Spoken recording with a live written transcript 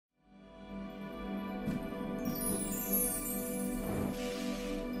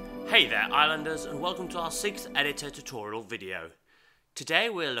Hey there Islanders, and welcome to our 6th editor tutorial video. Today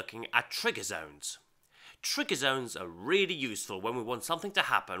we're looking at trigger zones. Trigger zones are really useful when we want something to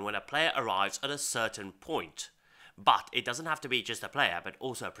happen when a player arrives at a certain point. But it doesn't have to be just a player, but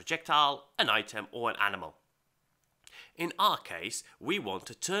also a projectile, an item or an animal. In our case, we want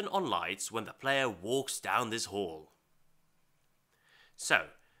to turn on lights when the player walks down this hall. So,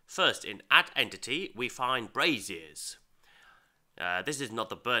 first in Add Entity we find braziers. This is not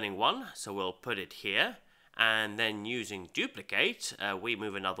the burning one, so we'll put it here, and then using duplicate we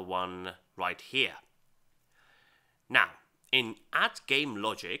move another one right here. Now, in Add Game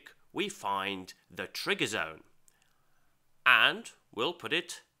Logic we find the trigger zone, and we'll put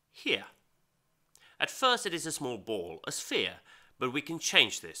it here. At first it is a small ball, a sphere, but we can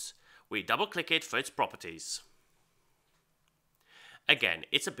change this. We double click it for its properties. Again,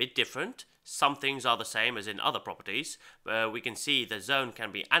 it's a bit different. Some things are the same as in other properties. We can see the zone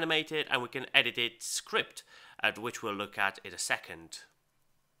can be animated and we can edit its script, at which we'll look at in a second.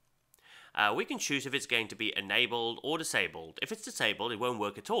 We can choose if it's going to be enabled or disabled. If it's disabled, it won't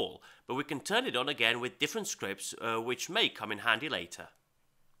work at all, but we can turn it on again with different scripts, which may come in handy later.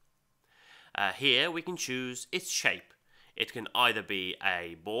 Here we can choose its shape. It can either be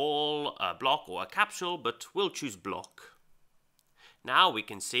a ball, a block or a capsule, but we'll choose block. Now we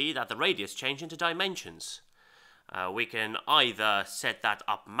can see that the radius changed into dimensions. We can either set that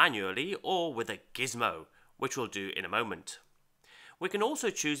up manually or with a gizmo, which we'll do in a moment. We can also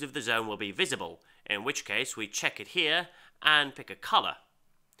choose if the zone will be visible, in which case we check it here and pick a color.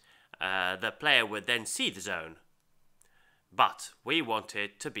 The player would then see the zone, but we want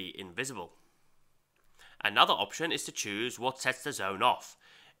it to be invisible. Another option is to choose what sets the zone off.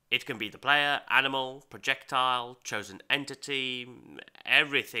 It can be the player, animal, projectile, chosen entity,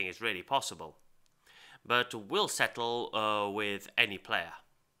 everything is really possible. But we'll settle with any player.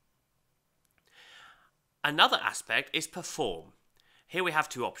 Another aspect is perform. Here we have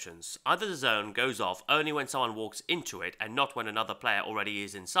two options. Either the zone goes off only when someone walks into it and not when another player already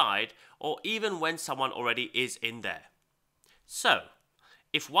is inside, or even when someone already is in there. So,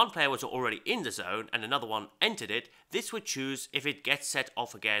 if one player was already in the zone and another one entered it, this would choose if it gets set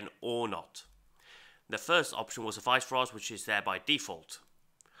off again or not. The first option will suffice for us, which is there by default.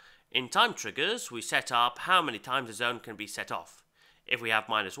 In time triggers, we set up how many times the zone can be set off. If we have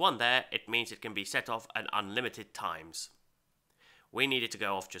 -1 there, it means it can be set off an unlimited times. We need it to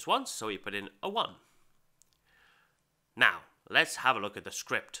go off just once, so we put in a 1. Now, let's have a look at the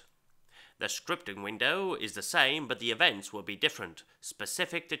script. The scripting window is the same, but the events will be different,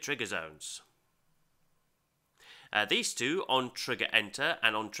 specific to trigger zones. These two, on trigger enter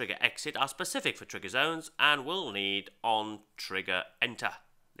and on trigger exit, are specific for trigger zones and will need on trigger enter,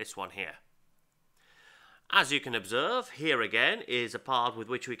 this one here. As you can observe, here again is a part with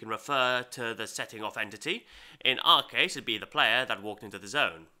which we can refer to the setting off entity. In our case, it'd be the player that walked into the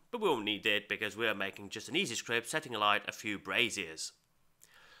zone, but we won't need it because we're making just an easy script setting alight a few braziers.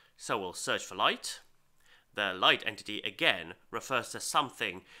 So we'll search for light. The light entity again refers to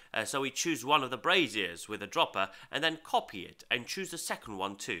something, so we choose one of the braziers with a dropper and then copy it and choose the second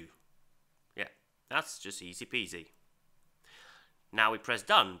one too. Yeah, that's just easy peasy. Now we press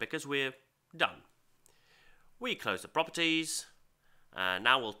done because we're done. We close the properties.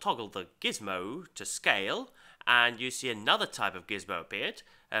 Now we'll toggle the gizmo to scale, and you see another type of gizmo appeared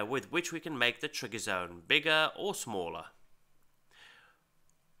with which we can make the trigger zone bigger or smaller.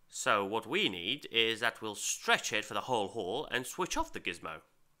 So what we need is that we'll stretch it for the whole hall and switch off the gizmo.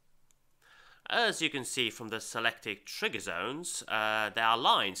 As you can see from the selected trigger zones, there are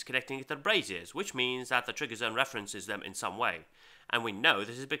lines connecting it to the braziers, which means that the trigger zone references them in some way. And we know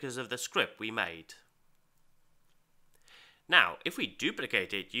this is because of the script we made. Now, if we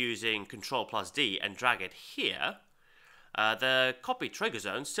duplicate it using Ctrl+D and drag it here, the copied trigger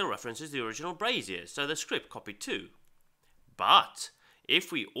zone still references the original braziers, so the script copied too. But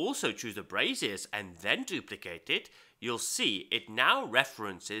if we also choose the braziers and then duplicate it, you'll see it now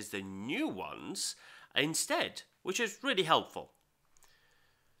references the new ones instead, which is really helpful.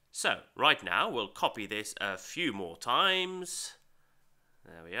 So, right now we'll copy this a few more times.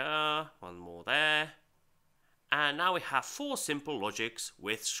 There we are, one more there. And now we have 4 simple logics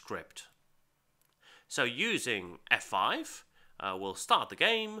with script. So using F5, we'll start the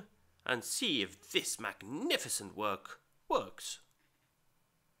game and see if this magnificent work works.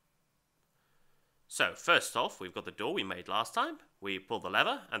 So first off, we've got the door we made last time. We pull the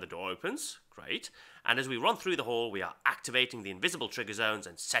lever and the door opens. Great. And as we run through the hall, we are activating the invisible trigger zones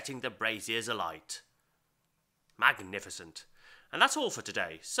and setting the braziers alight. Magnificent. And that's all for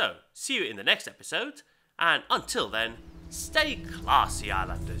today. So, see you in the next episode. And until then, Stay classy,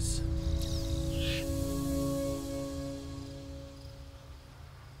 Islanders.